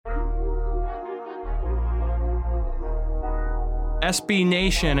SB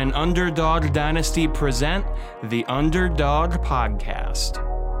Nation and Underdog Dynasty present the Underdog Podcast.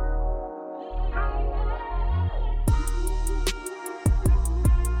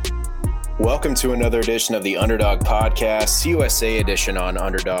 Welcome to another edition of the Underdog Podcast, USA edition on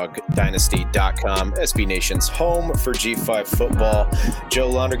UnderdogDynasty.com, SB Nation's home for G5 football. Joe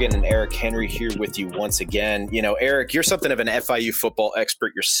Lonergan and Eric Henry here with you once again. You know, Eric, you're something of an FIU football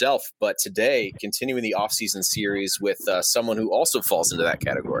expert yourself, but today, continuing the offseason series with someone who also falls into that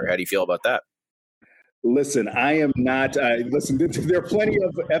category. How do you feel about that? Listen, I am not. Listen, there are plenty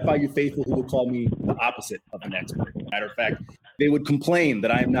of FIU faithful who will call me the opposite of an expert. Matter of fact, they would complain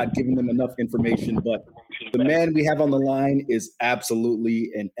that I am not giving them enough information. But the man we have on the line is absolutely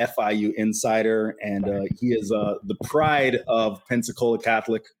an FIU insider, and he is the pride of Pensacola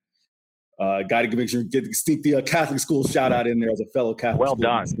Catholic. Got to make sure stick the Catholic school shout out in there as a fellow Catholic. Well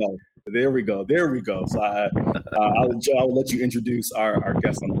done. So, there we go. So I'll let you introduce our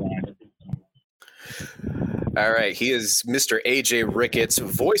guest on the line. All right. He is Mr. AJ Ricketts,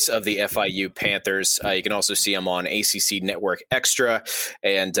 voice of the FIU Panthers. You can also see him on ACC Network Extra.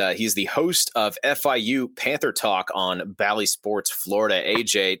 And he's the host of FIU Panther Talk on Bally Sports Florida.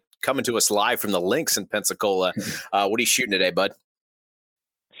 AJ, coming to us live from the Lynx in Pensacola. What are you shooting today, bud?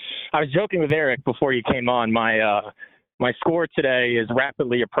 I was joking with Eric before you came on. My score today is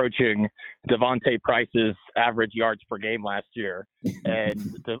rapidly approaching Devontae Price's average yards per game last year.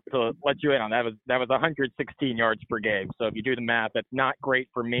 And to let you in on that was 116 yards per game. So if you do the math, that's not great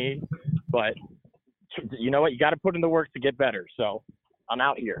for me. But you know what? You got to put in the work to get better. So I'm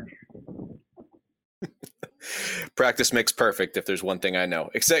out here. Practice makes perfect, if there's one thing I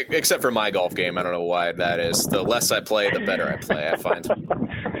know. Except for my golf game. I don't know why that is. The less I play, the better I play, I find.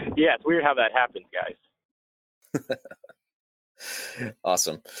 Yeah, it's weird how that happens, guys.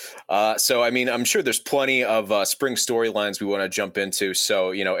 Awesome. So, I mean, I'm sure there's plenty of spring storylines we want to jump into.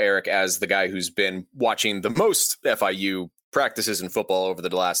 So, you know, Eric, as the guy who's been watching the most FIU practices in football over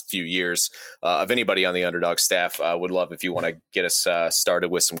the last few years of anybody on the Underdog staff, would love if you want to get us started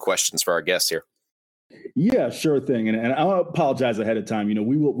with some questions for our guests here. Yeah, sure thing. And I'll apologize ahead of time. You know,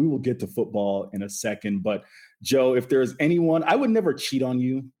 we will get to football in a second, but Joe, if there's anyone, I would never cheat on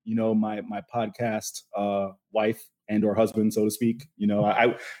you, you know, my podcast wife and or husband, so to speak, you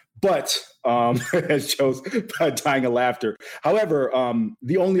know, but as Joe's dying of laughter. However,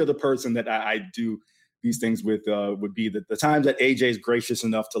 the only other person that I do these things with would be the times that AJ is gracious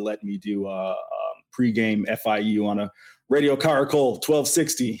enough to let me do pregame FIU on a Radio Caracol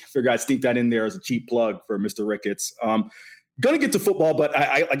 1260. Figure I'd sneak that in there as a cheap plug for Mr. Ricketts. Going to get to football, but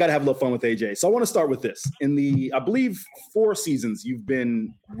I got to have a little fun with AJ. So I want to start with this. In the, I believe, 4 seasons you've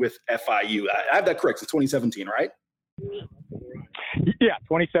been with FIU. I have that correct. It's 2017, right? Yeah,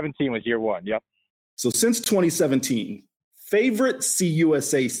 2017 was year 1. Yep. So since 2017, favorite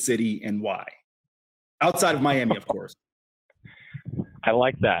CUSA city and why? Outside of Miami, of course. I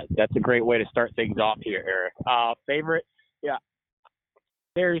like that. That's a great way to start things off here, Eric. Favorite, yeah.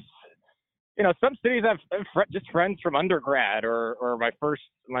 There's, you know, some cities have just friends from undergrad or my first,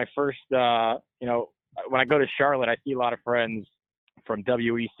 you know, when I go to Charlotte, I see a lot of friends from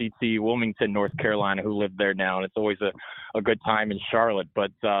WECT, Wilmington, North Carolina, who live there now. And it's always a good time in Charlotte.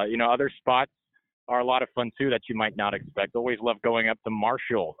 But, you know, other spots are a lot of fun, too, that you might not expect. Always love going up to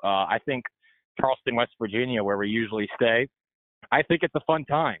Marshall. I think Charleston, West Virginia, where we usually stay, I think it's a fun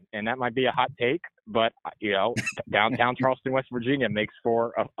time. And that might be a hot take, but, you know, downtown Charleston, West Virginia makes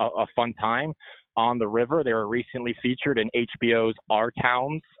for a fun time on the river. They were recently featured in HBO's Our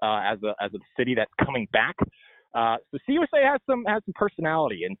Towns as a city that's coming back. So CUSA has some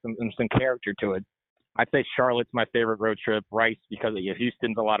personality and some character to it. I'd say Charlotte's my favorite road trip. Rice, because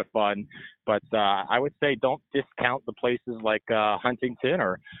Houston's a lot of fun. But I would say don't discount the places like Huntington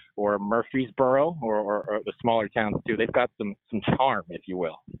or Murfreesboro or the smaller towns too. They've got some charm, if you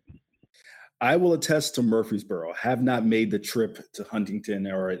will. I will attest to Murfreesboro. Have not made the trip to Huntington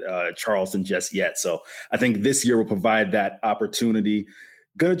or Charleston just yet. So I think this year will provide that opportunity.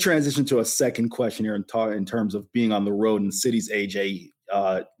 Going to transition to a second question here in terms of being on the road in cities, AJ.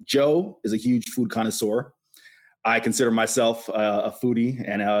 Joe is a huge food connoisseur. I consider myself a foodie,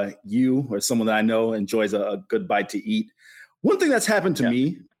 and you or someone that I know enjoys a good bite to eat. One thing that's happened to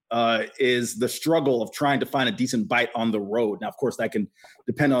me is the struggle of trying to find a decent bite on the road. Now, of course, that can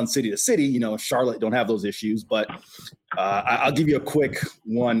depend on city to city. You know, Charlotte don't have those issues, but I'll give you a quick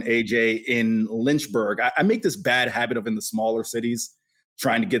one, AJ. In Lynchburg, I make this bad habit of in the smaller cities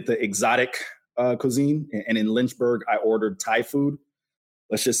trying to get the exotic cuisine. And in Lynchburg, I ordered Thai food.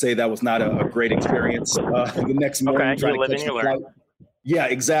 Let's just say that was not a great experience. The next morning, trying to catch the flight. Yeah,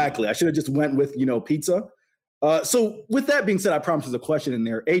 exactly. I should have just went with, pizza. So with that being said, I promise there's a question in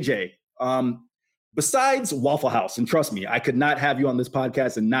there. AJ, besides Waffle House, and trust me, I could not have you on this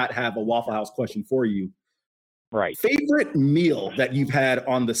podcast and not have a Waffle House question for you. Right. Favorite meal that you've had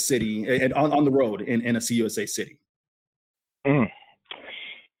on the city and on the road in a CUSA city? It's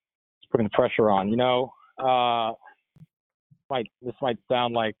putting the pressure on. This might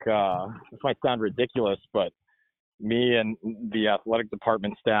sound ridiculous, but me and the athletic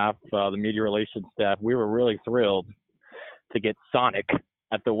department staff, the media relations staff, we were really thrilled to get Sonic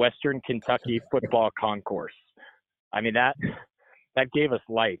at the Western Kentucky Football Concourse. I mean, that gave us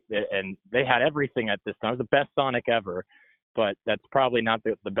life, and they had everything at this time. It was the best Sonic ever, but that's probably not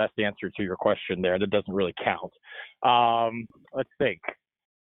the best answer to your question there. That doesn't really count. Let's think.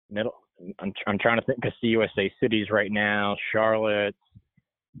 I'm trying to think of CUSA cities right now: Charlotte,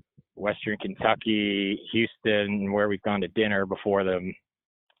 Western Kentucky, Houston, where we've gone to dinner before them.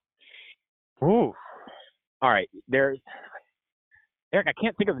 Ooh. All right. Eric, I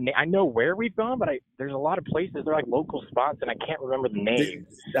can't think of the name. I know where we've gone, but there's a lot of places. They're like local spots, and I can't remember the name.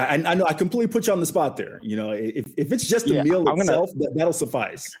 I know. I completely put you on the spot there. If it's just the meal itself, that'll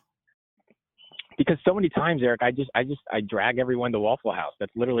suffice. Because so many times, Eric, I drag everyone to Waffle House.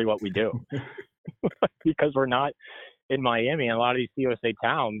 That's literally what we do. Because we're not in Miami, and a lot of these CUSA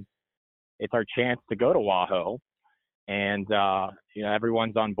towns, it's our chance to go to WaHo, and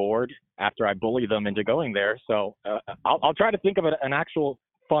everyone's on board after I bully them into going there. So I'll try to think of an actual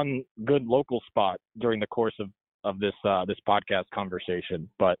fun, good local spot during the course of this podcast conversation.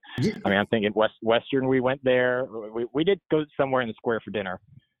 But I mean, I'm thinking Western. We went there. We did go somewhere in the square for dinner,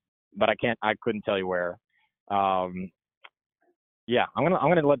 but I couldn't tell you where. Yeah, I'm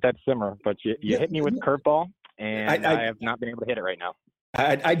gonna let that simmer. But you hit me with a curveball, and I have not been able to hit it right now.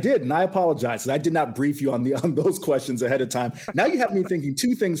 I did, and I apologize. I did not brief you on those questions ahead of time. Now you have me thinking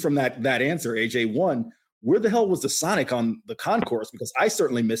two things from that answer, AJ. One, where the hell was the Sonic on the concourse? Because I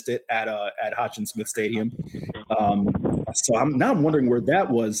certainly missed it at Hodgson Smith Stadium. So I'm wondering where that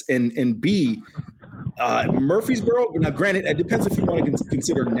was. And B, Murfreesboro. Now, granted, it depends if you want to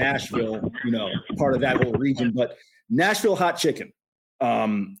consider Nashville, part of that whole region. But Nashville hot chicken.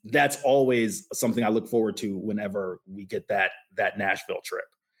 That's always something I look forward to whenever we get that Nashville trip.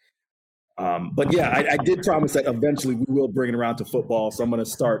 But yeah, I did promise that eventually we will bring it around to football. So I'm going to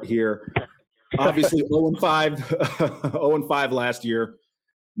start here. Obviously 0-5 last year,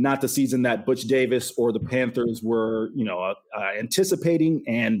 not the season that Butch Davis or the Panthers were, anticipating,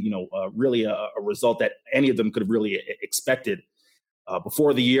 and, really a result that any of them could have really expected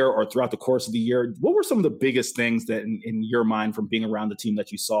before the year or throughout the course of the year. What were some of the biggest things that in your mind from being around the team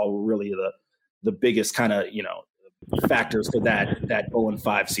that you saw were really the biggest kind of, factors for that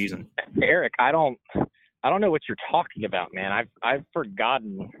 0-5 season? Eric, I don't know what you're talking about, man. I've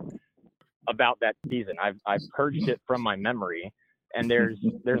forgotten about that season. I've purged it from my memory. And there's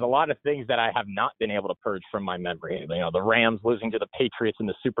a lot of things that I have not been able to purge from my memory. The Rams losing to the Patriots in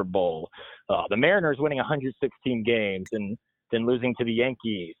the Super Bowl, the Mariners winning 116 games and then losing to the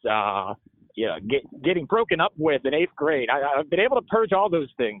Yankees, getting broken up with in 8th grade. I've been able to purge all those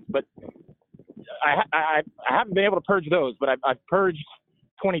things, but I haven't been able to purge those. But I've purged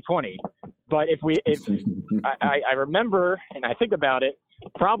 2020. But I remember, and I think about it,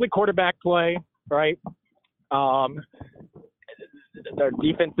 probably quarterback play, right? Their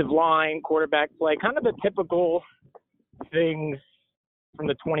defensive line, quarterback play, kind of the typical things from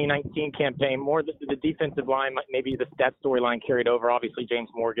the 2019 campaign. More the defensive line, maybe the stat storyline carried over. Obviously, James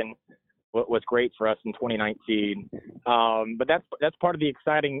Morgan was great for us in 2019. But that's part of the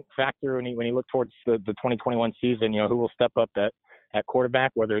exciting factor when you look towards the 2021 season. Who will step up at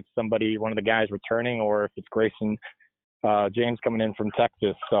quarterback, whether it's one of the guys returning, or if it's Grayson James coming in from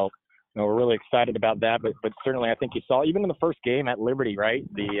Texas. So we're really excited about that. But certainly, I think you saw even in the first game at Liberty, right?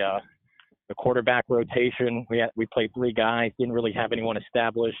 The quarterback rotation. We played 3 guys, didn't really have anyone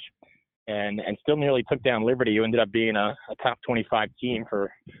established, and still nearly took down Liberty, who ended up being a top 25 team for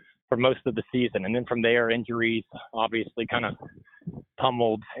most of the season. And then from there, injuries obviously kind of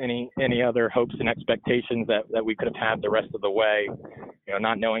pummeled any other hopes and expectations that we could have had the rest of the way.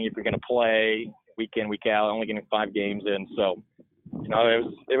 Not knowing if you're going to play week in, week out, only getting 5 games in. So,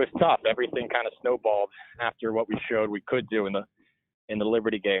 it was tough. Everything kind of snowballed after what we showed we could do in the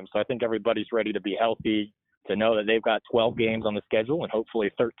Liberty game. So I think everybody's ready to be healthy, to know that they've got 12 games on the schedule and hopefully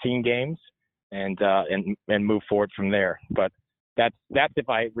 13 games, and move forward from there. But that's if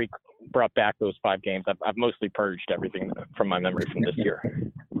I brought back those 5 games. I've mostly purged everything from my memory from this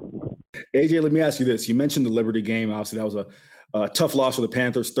year. AJ, let me ask you this. You mentioned the Liberty game. Obviously, that was a tough loss for the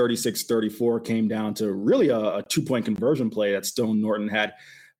Panthers. 36-34 came down to really a 2-point conversion play that Stone Norton had.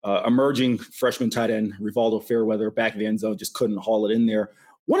 emerging freshman tight end Rivaldo Fairweather back in the end zone, just couldn't haul it in there. I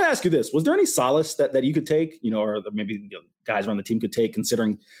want to ask you this. Was there any solace that you could take, or maybe guys around the team could take,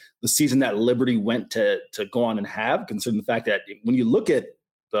 considering the season that Liberty went to go on and have, considering the fact that when you look at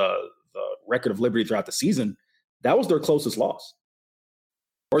the record of Liberty throughout the season, that was their closest loss.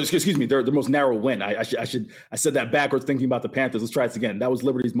 Or excuse me, their most narrow win. I said that backwards thinking about the Panthers. Let's try this again. That was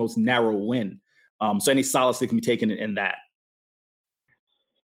Liberty's most narrow win. So any solace that can be taken in that?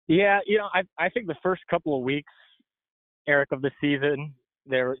 Yeah, I think the first couple of weeks, Eric, of the season,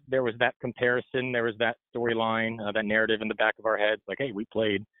 there was that comparison. There was that storyline, that narrative in the back of our heads, like, hey, we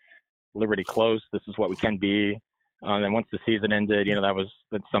played Liberty close. This is what we can be. And then once the season ended,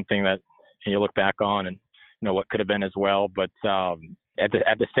 that's something that you look back on and what could have been as well. But at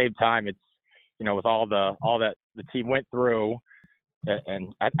the same time, it's with all that the team went through,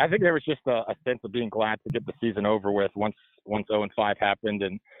 and I think there was just a sense of being glad to get the season over with once 0-5 happened,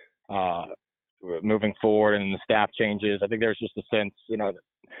 and moving forward and the staff changes. I think there's just a sense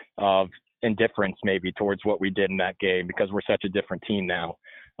of indifference maybe towards what we did in that game, because we're such a different team now,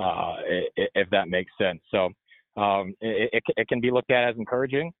 if that makes sense. So it can be looked at as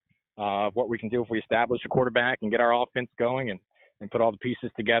encouraging of what we can do if we establish a quarterback and get our offense going and put all the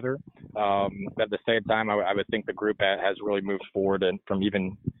pieces together. But at the same time, I would think the group has really moved forward and from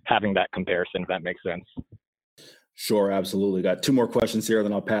even having that comparison, if that makes sense. Sure, absolutely. Got two more questions here,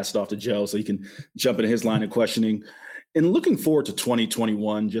 then I'll pass it off to Joe so he can jump into his line of questioning. And looking forward to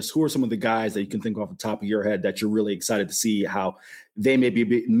 2021, just who are some of the guys that you can think off the top of your head that you're really excited to see how they may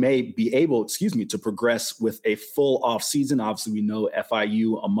be able, to progress with a full offseason? Obviously, we know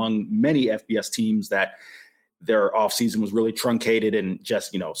FIU, among many FBS teams, that their offseason was really truncated and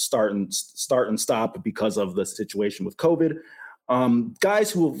just, start and stop because of the situation with COVID.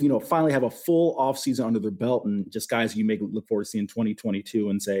 Guys who will, finally have a full offseason under their belt, and just guys you may look forward to seeing 2022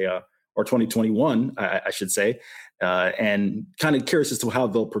 and say, or 2021, I should say, and kind of curious as to how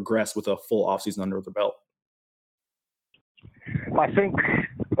they'll progress with a full offseason under their belt. I think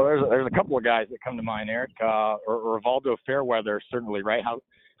there's a couple of guys that come to mind, Eric, or Rivaldo Fairweather, certainly, right? How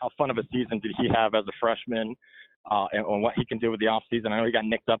fun of a season did he have as a freshman, and what he can do with the offseason? I know he got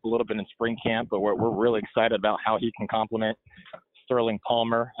nicked up a little bit in spring camp, but we're really excited about how he can complement Sterling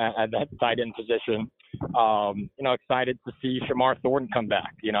Palmer at that tight end position. Excited to see Shamar Thornton come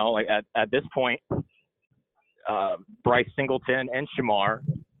back. Like at this point, Bryce Singleton and Shamar,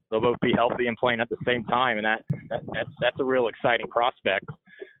 they'll both be healthy and playing at the same time, and that's a real exciting prospect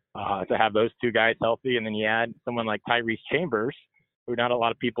to have those two guys healthy. And then you add someone like Tyrese Chambers, who not a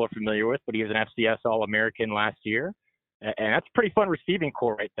lot of people are familiar with, but he was an FCS All-American last year. And that's a pretty fun receiving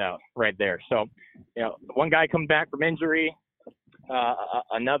core right there. So, one guy coming back from injury,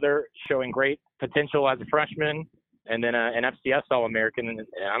 another showing great potential as a freshman, and then an FCS All-American. And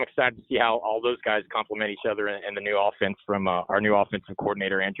I'm excited to see how all those guys complement each other in the new offense from our new offensive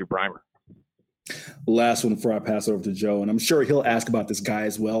coordinator, Andrew Breimer. Last one before I pass over to Joe, and I'm sure he'll ask about this guy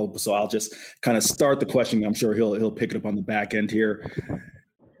as well. So I'll just kind of start the questioning. I'm sure he'll pick it up on the back end here.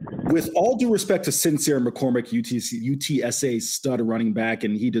 With all due respect to Sincere McCormick, UTSA's stud running back,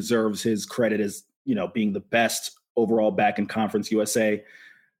 and he deserves his credit as being the best overall back in Conference USA.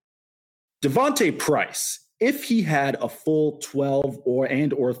 Devontae Price, if he had a full 12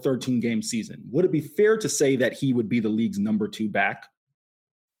 or 13 game season, would it be fair to say that he would be the league's number 2 back?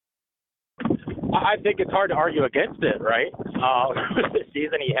 I think it's hard to argue against it, right? This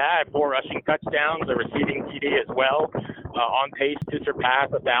season he had 4 rushing touchdowns, a receiving TD as well, on pace to surpass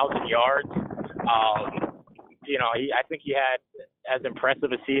 1,000 yards. I think he had as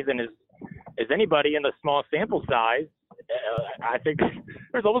impressive a season as anybody in the small sample size. I think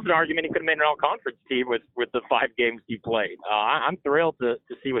there's almost an argument he could have made an all-conference team with the 5 games he played. I'm thrilled to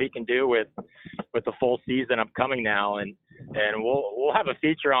see what he can do with the full season upcoming now, and we'll have a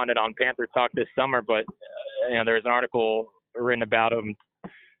feature on it on Panther Talk this summer. But there's an article written about him,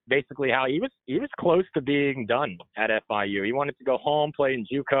 basically how he was close to being done at FIU. He wanted to go home, play in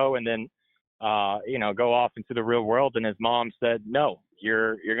JUCO, and then go off into the real world. And his mom said, "No,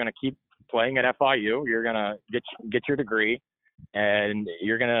 you're going to keep playing at FIU. You're gonna get your degree, and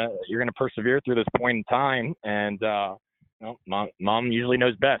you're gonna persevere through this point in time." And mom usually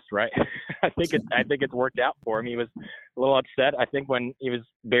knows best, right? I think it's worked out for him. He was a little upset, I think, when he was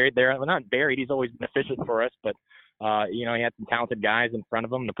buried there. Well, not buried. He's always been efficient for us, but he had some talented guys in front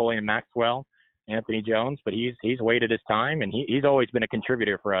of him: Napoleon Maxwell, Anthony Jones. But he's waited his time, and he's always been a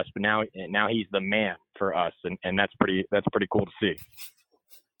contributor for us. But now he's the man for us, and that's pretty cool to see.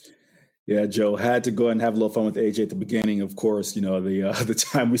 Yeah, Joe, had to go and have a little fun with AJ at the beginning. Of course, the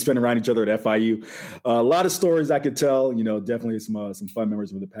time we spent around each other at FIU. A lot of stories I could tell. Definitely some fun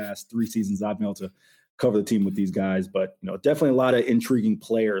memories over the past 3 seasons I've been able to cover the team with these guys. But definitely a lot of intriguing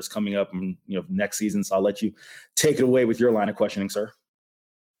players coming up, next season. So I'll let you take it away with your line of questioning, sir.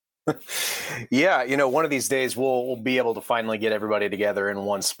 Yeah, one of these days we'll be able to finally get everybody together in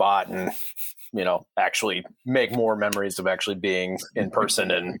one spot and actually make more memories of actually being in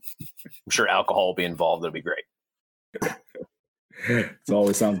person, and I'm sure alcohol will be involved. It'll be great. It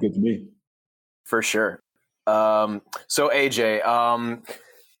always sounds good to me. For sure. So AJ,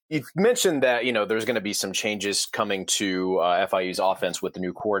 you mentioned that, there's going to be some changes coming to FIU's offense with the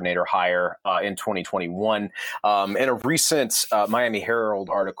new coordinator hire in 2021. In a recent Miami Herald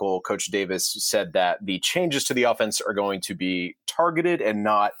article, Coach Davis said that the changes to the offense are going to be targeted and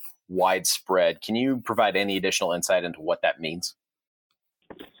not widespread. Can you provide any additional insight into what that means?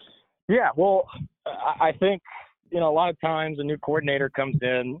 Yeah, well, I think, a lot of times a new coordinator comes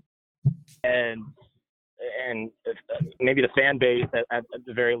in and maybe the fan base at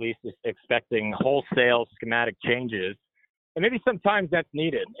the very least is expecting wholesale schematic changes. And maybe sometimes that's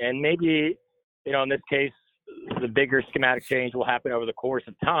needed. And maybe, in this case, the bigger schematic change will happen over the course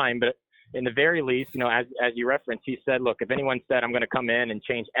of time. But in the very least, as you referenced, he said, look, if anyone said I'm going to come in and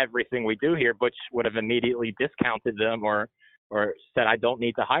change everything we do here, Butch would have immediately discounted them or said, I don't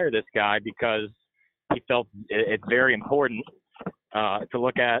need to hire this guy, because he felt it's very important to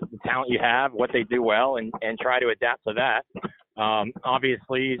look at the talent you have, what they do well, and try to adapt to that.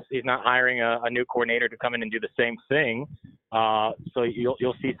 Obviously, he's not hiring a new coordinator to come in and do the same thing. So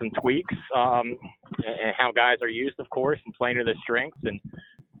you'll see some tweaks and how guys are used, of course, and playing to their strengths.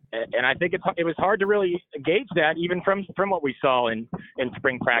 And I think it was hard to really gauge that even from what we saw in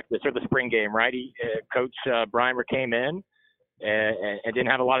spring practice or the spring game, right? Coach Breimer came in and didn't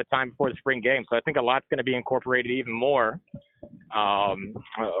have a lot of time before the spring game. So I think a lot's going to be incorporated even more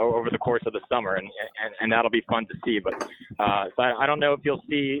over the course of the summer, and that'll be fun to see. But so I don't know if you'll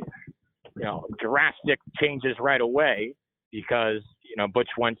see, drastic changes right away, because, Butch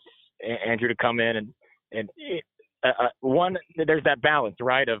wants Andrew to come in and there's that balance,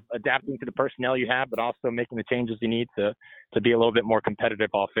 right, of adapting to the personnel you have, but also making the changes you need to be a little bit more competitive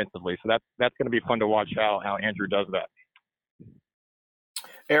offensively. So that's going to be fun to watch how Andrew does that.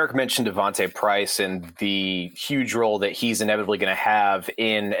 Eric mentioned Devontae Price and the huge role that he's inevitably going to have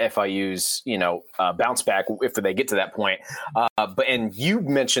in FIU's, bounce back if they get to that point. And you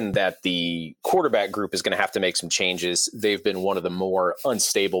mentioned that the quarterback group is going to have to make some changes. They've been one of the more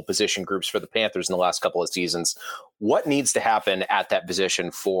unstable position groups for the Panthers in the last couple of seasons. What needs to happen at that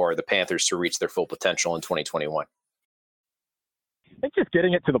position for the Panthers to reach their full potential in 2021? I think just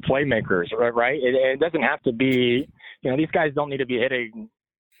getting it to the playmakers, right? It doesn't have to be, these guys don't need to be hitting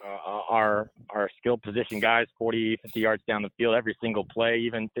our skill position guys 40, 50 yards down the field every single play,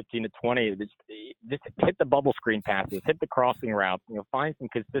 even 15 to 20. Just hit the bubble screen passes, hit the crossing routes, find some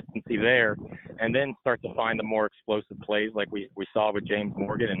consistency there, and then start to find the more explosive plays like we saw with James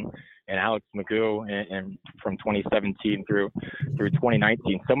Morgan and Alex McGough and from 2017 through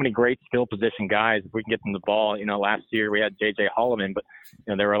 2019. So many great skill position guys. If we can get them the ball, last year we had J.J. Holloman, but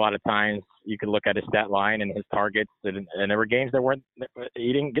there were a lot of times you could look at his stat line and his targets, and there were games that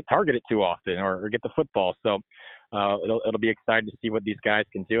he didn't get targeted too often or get the football. So it'll be exciting to see what these guys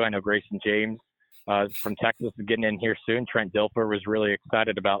can do. I know Grayson James from Texas is getting in here soon. Trent Dilfer was really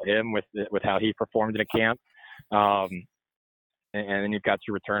excited about him with how he performed in a camp. And then you've got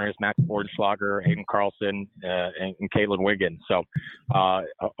your returners, Max Bordenschlager, Hayden Carlson, and Kalen Wiggins. So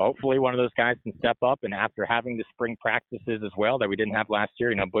hopefully one of those guys can step up. And after having the spring practices as well that we didn't have last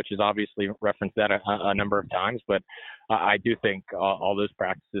year, Butch has obviously referenced that a number of times, but I do think all those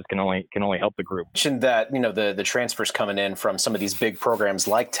practices can only help the group. You mentioned that the transfers coming in from some of these big programs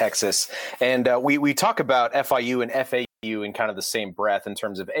like Texas, and we talk about FIU and FAU in kind of the same breath in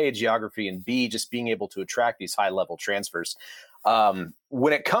terms of A, geography, and B, just being able to attract these high level transfers.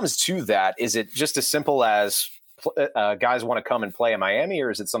 When it comes to that, is it just as simple as guys want to come and play in Miami,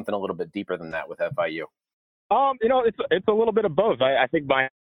 or is it something a little bit deeper than that with FIU? It's a little bit of both. I think by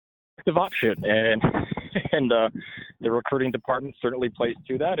active option, and the recruiting department certainly plays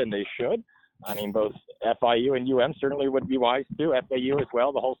to that, and they should. I mean, both FIU and certainly would be wise to. FAU as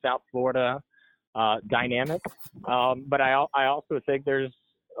well, the whole South Florida dynamic. But I also think there's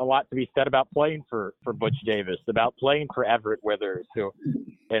a lot to be said about playing for Butch Davis, about playing for Everett Withers, who,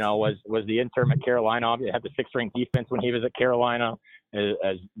 was the interim at Carolina, had the 6th-ranked defense when he was at Carolina,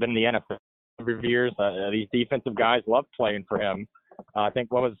 has been in the NFL for years. These defensive guys love playing for him. I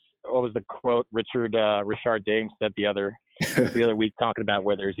think what was the quote Richard Dame said the other the other week talking about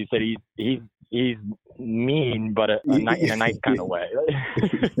Withers. He said he's mean, but in a nice kind of way.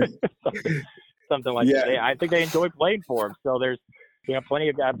 Something like that. I think they enjoy playing for him. So there's plenty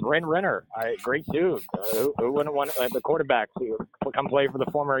of guys. Bryn Renner, great dude. Who wouldn't want the quarterback to come play for the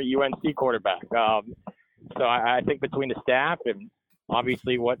former UNC quarterback? So I think between the staff and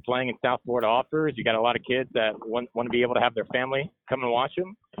obviously what playing in South Florida offers, you got a lot of kids that want to be able to have their family come and watch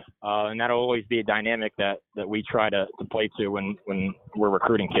them. And that'll always be a dynamic that we try to play to when we're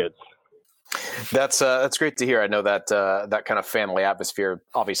recruiting kids. That's great to hear. I know that that kind of family atmosphere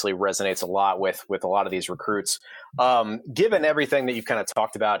obviously resonates a lot with a lot of these recruits. Given everything that you've kind of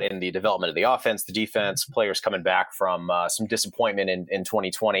talked about in the development of the offense, the defense, players coming back from some disappointment in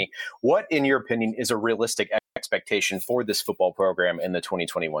 2020, what, in your opinion, is a realistic expectation for this football program in the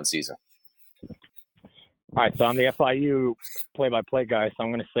 2021 season? All right, so I'm the FIU play-by-play guy, so I'm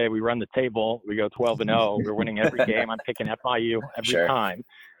going to say we run the table. We go 12-0. We're winning every game. I'm picking FIU every time.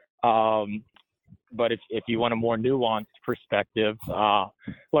 But if you want a more nuanced perspective,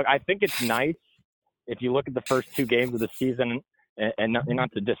 look, I think it's nice if you look at the first two games of the season, and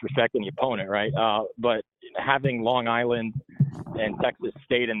not to disrespect any opponent, right? But having Long Island and Texas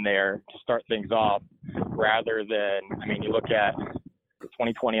State in there to start things off, rather than, you look at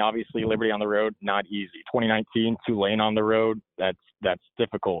 2020, obviously Liberty on the road, not easy. 2019, Tulane on the road, that's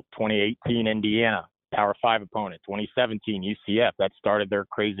difficult. 2018, Indiana, Power 5 opponent. 2017, UCF, that started their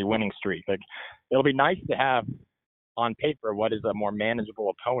crazy winning streak. Like, it'll be nice to have on paper what is a more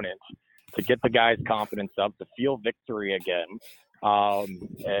manageable opponent to get the guys' confidence up, to feel victory again,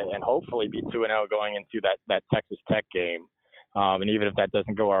 and hopefully be 2-0 going into that Texas Tech game. And even if that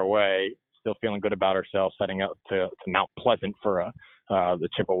doesn't go our way, still feeling good about ourselves heading up to Mount Pleasant for the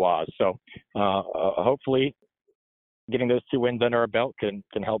Chippewas. So hopefully getting those 2 wins under our belt can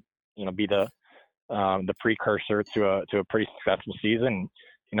help, be the precursor to a pretty successful season.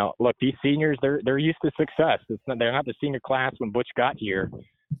 Look, these seniors, they're used to success. They're not the senior class when Butch got here.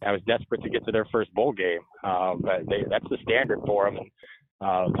 I was desperate to get to their first bowl game, but that's the standard for them.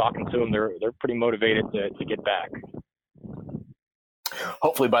 And talking to them, they're pretty motivated to get back.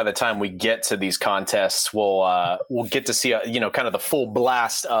 Hopefully, by the time we get to these contests, we'll get to see kind of the full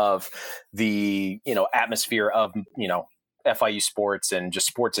blast of the atmosphere of FIU sports and just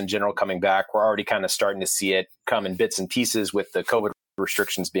sports in general coming back. We're already kind of starting to see it come in bits and pieces with the COVID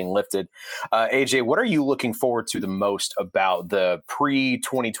restrictions being lifted. AJ, what are you looking forward to the most about the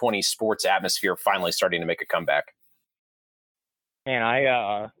pre-2020 sports atmosphere finally starting to make a comeback? Man,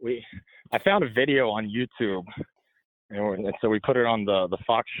 I found a video on YouTube, and so we put it on the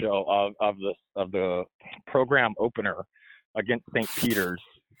Fox show of the program opener against St. Peter's,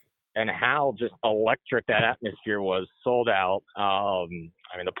 and how just electric that atmosphere was. Sold out.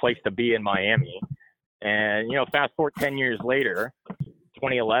 The place to be in Miami. And, fast forward 10 years later,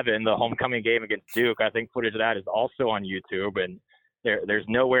 2011, the homecoming game against Duke, I think footage of that is also on YouTube, and there's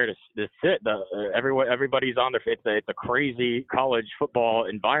nowhere to sit. Everybody's on their feet. It's a crazy college football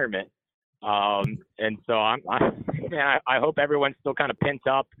environment. And so I hope everyone's still kind of pent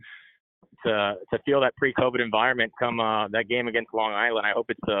up to feel that pre-COVID environment come that game against Long Island. I hope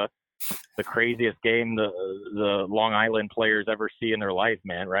it's the craziest game the Long Island players ever see in their life,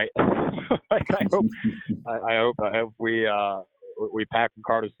 man. Right? I hope we pack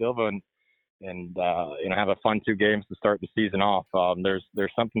Ricardo Silva and have a fun 2 games to start the season off.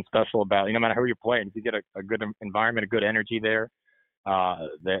 There's something special about no matter who you're playing. If you get a good environment, a good energy there,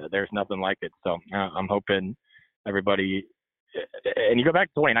 there's nothing like it. So I'm hoping everybody. And you go back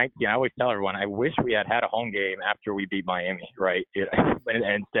to 2019. I always tell everyone, I wish we had a home game after we beat Miami, right? And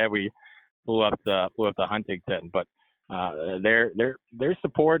instead we flew up to Huntington. But there's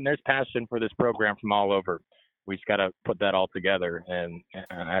support and there's passion for this program from all over. We just got to put that all together, and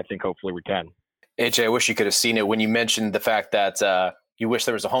I think hopefully we can. AJ, I wish you could have seen it when you mentioned the fact that you wish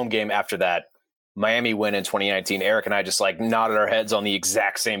there was a home game after that Miami win in 2019. Eric and I just nodded our heads on the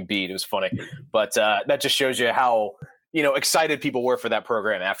exact same beat. It was funny, but that just shows you how excited people were for that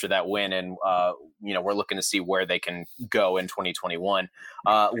program after that win, and we're looking to see where they can go in 2021.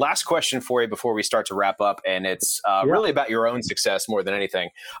 Last question for you before we start to wrap up, and it's really about your own success more than anything.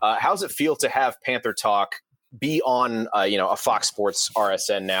 How does it feel to have Panther Talk be on a Fox Sports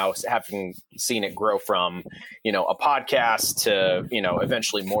RSN now, having seen it grow from a podcast to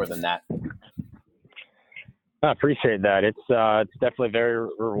eventually more than that? I appreciate that. It's definitely very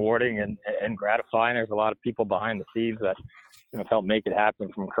rewarding and gratifying. There's a lot of people behind the scenes that have helped make it happen,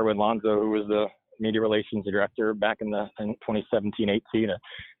 from Kerwin Lonzo, who was the media relations director back in 2017-18,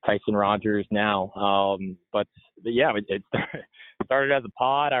 Tyson Rogers now. But yeah, it started as a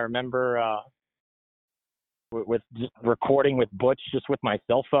pod. I remember with just recording with Butch just with my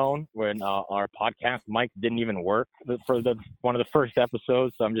cell phone when our podcast mic didn't even work for one of the first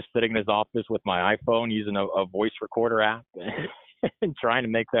episodes. So I'm just sitting in his office with my iPhone using a voice recorder app and trying to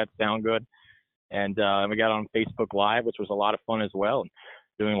make that sound good. And we got on Facebook Live, which was a lot of fun as well. And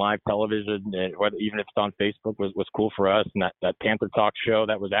doing live television, even if it's on Facebook, was cool for us. And that Panther Talk show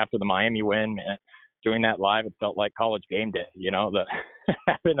that was after the Miami win, man, doing that live, it felt like college game day,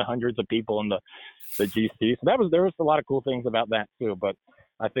 having the hundreds of people in the GC. So there was a lot of cool things about that too. But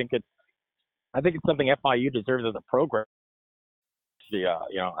I think it's something FIU deserves as a program.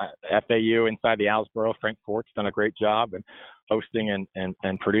 FAU inside the Owlsboro, Frank Fork's done a great job and hosting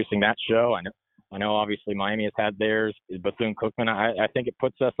and producing that show. I know obviously Miami has had theirs, Bethune-Cookman. I think it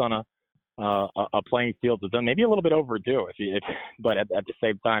puts us on a playing field with them, maybe a little bit overdue, but at the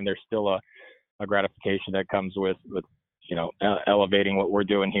same time, there's still a gratification that comes with elevating what we're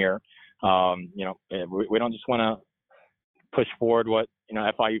doing here. We don't just want to push forward what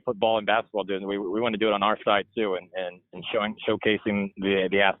FIU football and basketball do. We want to do it on our side too, and showcasing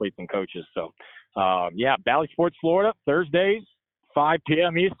the athletes and coaches. So Bally Sports Florida, Thursdays, 5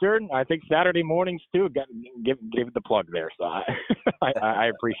 p.m. Eastern. I think Saturday mornings too. Give the plug there. So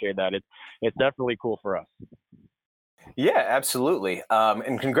I appreciate that. It's definitely cool for us. Yeah, absolutely.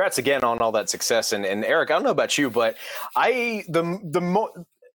 And congrats again on all that success. And Eric, I don't know about you, but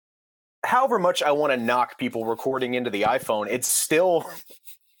however much I want to knock people recording into the iPhone, it's still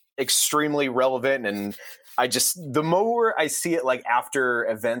extremely relevant. And the more I see it, like after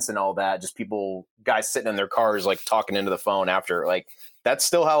events and all that, just guys sitting in their cars, like talking into the phone after, like that's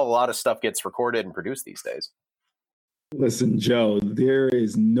still how a lot of stuff gets recorded and produced these days. Listen, Joe, there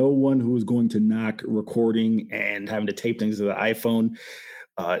is no one who is going to knock recording and having to tape things to the iPhone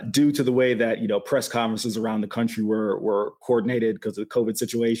due to the way that, press conferences around the country were coordinated because of the COVID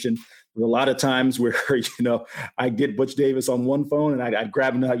situation. There were a lot of times where, I get Butch Davis on one phone and I'd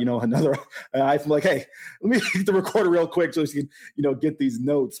grab another iPhone, like, hey, let me get the recorder real quick so you can, get these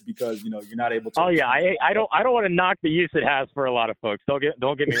notes because, you're not able to. Oh yeah. I don't want to knock the use it has for a lot of folks. Don't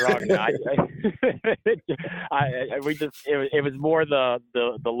get me wrong. It was more the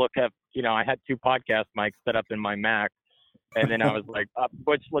look at, I had 2 podcast mics set up in my Mac. And then I was like,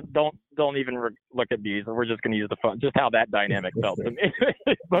 Butch, don't even look at these. We're just going to use the phone. Just how that dynamic felt to me.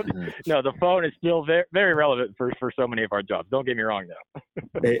 But no, the phone is still very, very relevant for so many of our jobs. Don't get me wrong, though.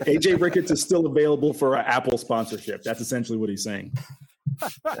 AJ Ricketts is still available for an Apple sponsorship. That's essentially what he's saying.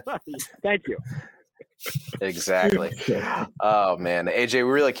 Thank you. Exactly. Oh man, AJ, we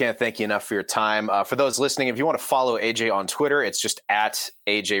really can't thank you enough for your time. For those listening, if you want to follow AJ on Twitter, it's just at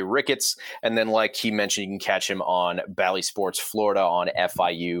AJ Ricketts. And then like he mentioned, you can catch him on Bally Sports Florida on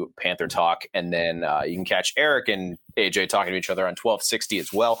FIU Panther Talk. And then you can catch Eric and AJ talking to each other on 1260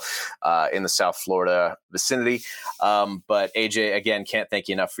 as well in the South Florida vicinity. But AJ, again, can't thank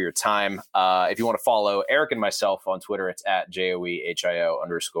you enough for your time. If you want to follow Eric and myself on Twitter, it's at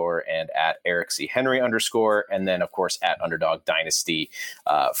JOEHIO_ and at Eric C. Henry _. And then, of course, at Underdog Dynasty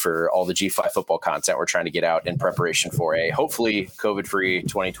for all the G5 football content we're trying to get out in preparation for a hopefully COVID-free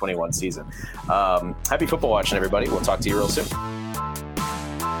 2021 season. Happy football watching, everybody. We'll talk to you real soon.